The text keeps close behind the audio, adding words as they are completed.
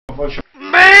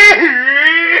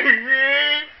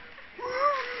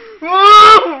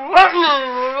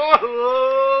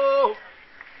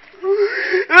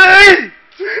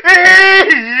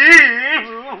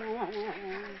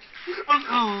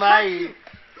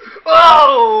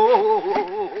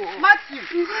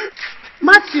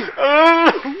Matthew!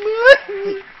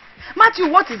 Matthew,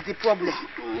 what is the problem?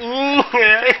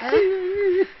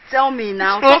 Tell me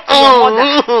now. Talk to your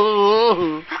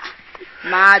mother.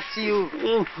 Matthew.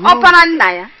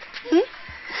 Opananaya.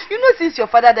 You know, since your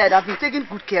father died, I've been taking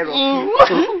good care of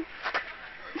you.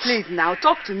 Please now,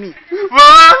 talk to me.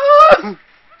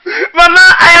 Mama,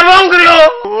 I am hungry.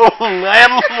 I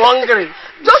am hungry.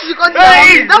 Just because you are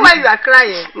hungry, that's why you are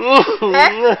crying.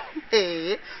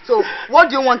 Hey, so what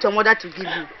do you want your mother to give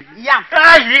you? Yam.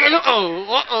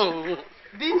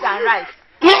 Beans and rice.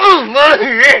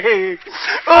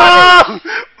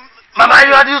 Mama,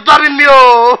 you are disturbing me.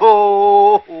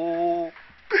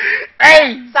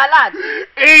 Hey. Salad.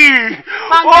 Hey.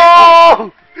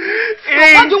 Pancake. So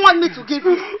what do you want me to give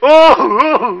you?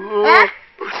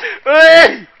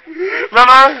 Hey.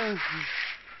 Mama.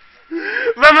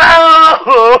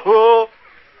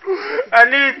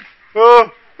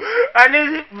 I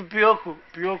need Pioko.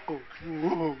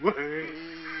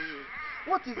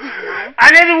 What is it now? I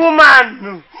need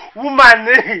woman.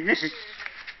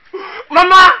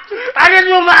 Mama, I need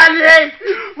woman.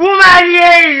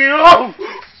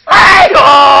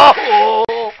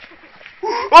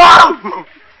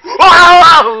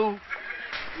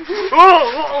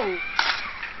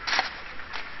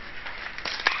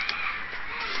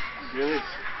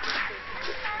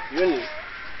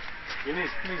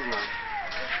 Eunice, please now.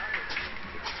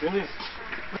 Eunice.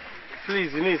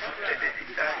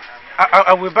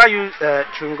 I will buy you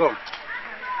chewing gum.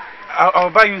 I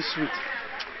will buy you sweet.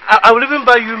 I will even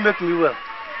buy you make me well.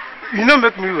 You know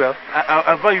make me well.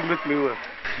 I'll buy you make me well.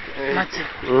 Matthew,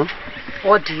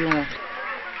 what do you want?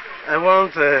 I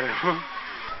want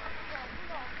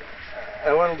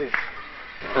this.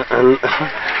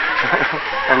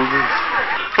 And this.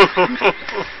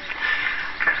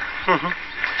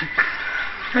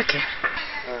 Okay.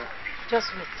 Just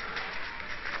wait.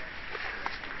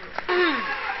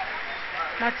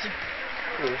 Matthew,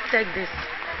 take this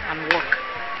and walk.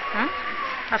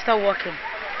 After walking,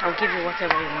 I'll give you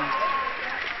whatever you want.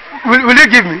 Will you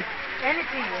give me?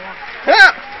 Anything you want.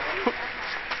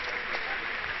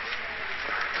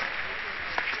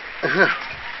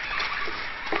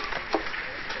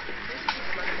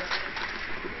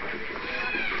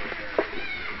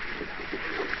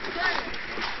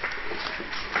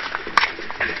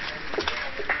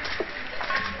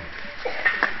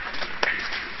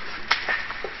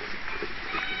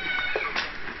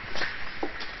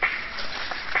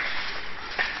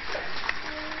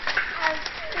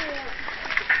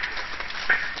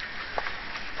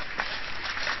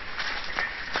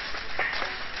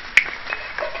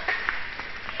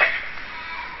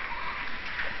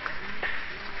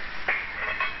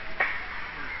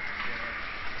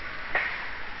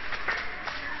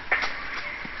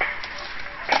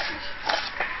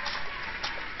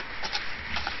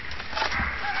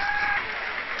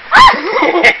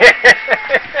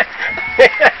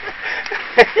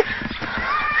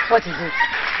 What is it?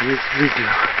 Please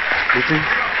now. The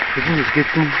thing is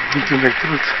getting into my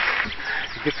throat.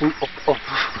 It's getting up.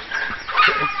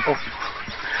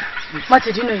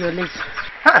 Matthew, do you know you're late?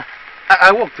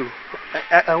 I walk too.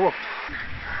 I walk.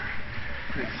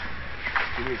 Please.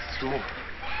 Please, small.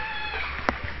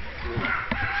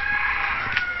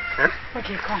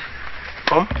 Okay, come.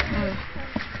 Come?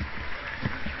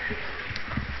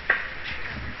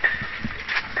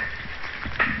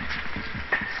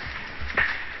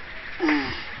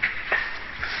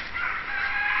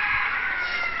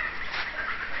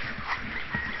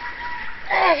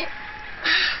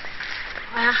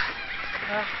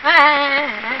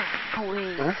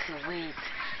 Wait.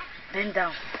 Bend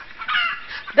down.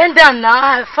 Bend down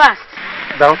now, fast.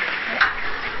 Down?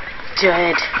 Put your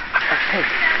head.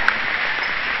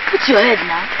 Put your head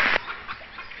now.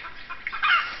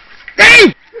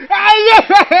 Hey!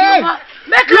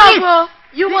 Make love, oh.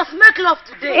 You must make love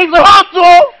today. It's hot,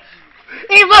 oh!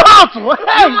 It's hot, oh!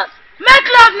 You must make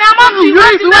love now, Mom. You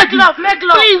must make love.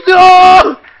 Please,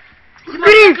 oh! You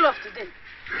must make love today.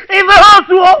 It's hot,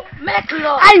 oh! Make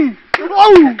love. Hey!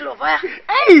 Oh! Make love,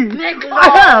 Hey! Make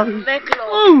love. Make love.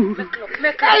 Oh! Make love.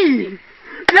 Make love.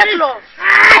 Make love.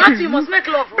 Matthew, you must make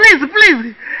love. Please. Make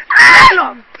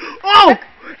love. Oh!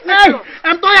 Make love.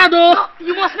 I'm tired, oh! No,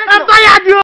 you must make I'm love. tired, oh!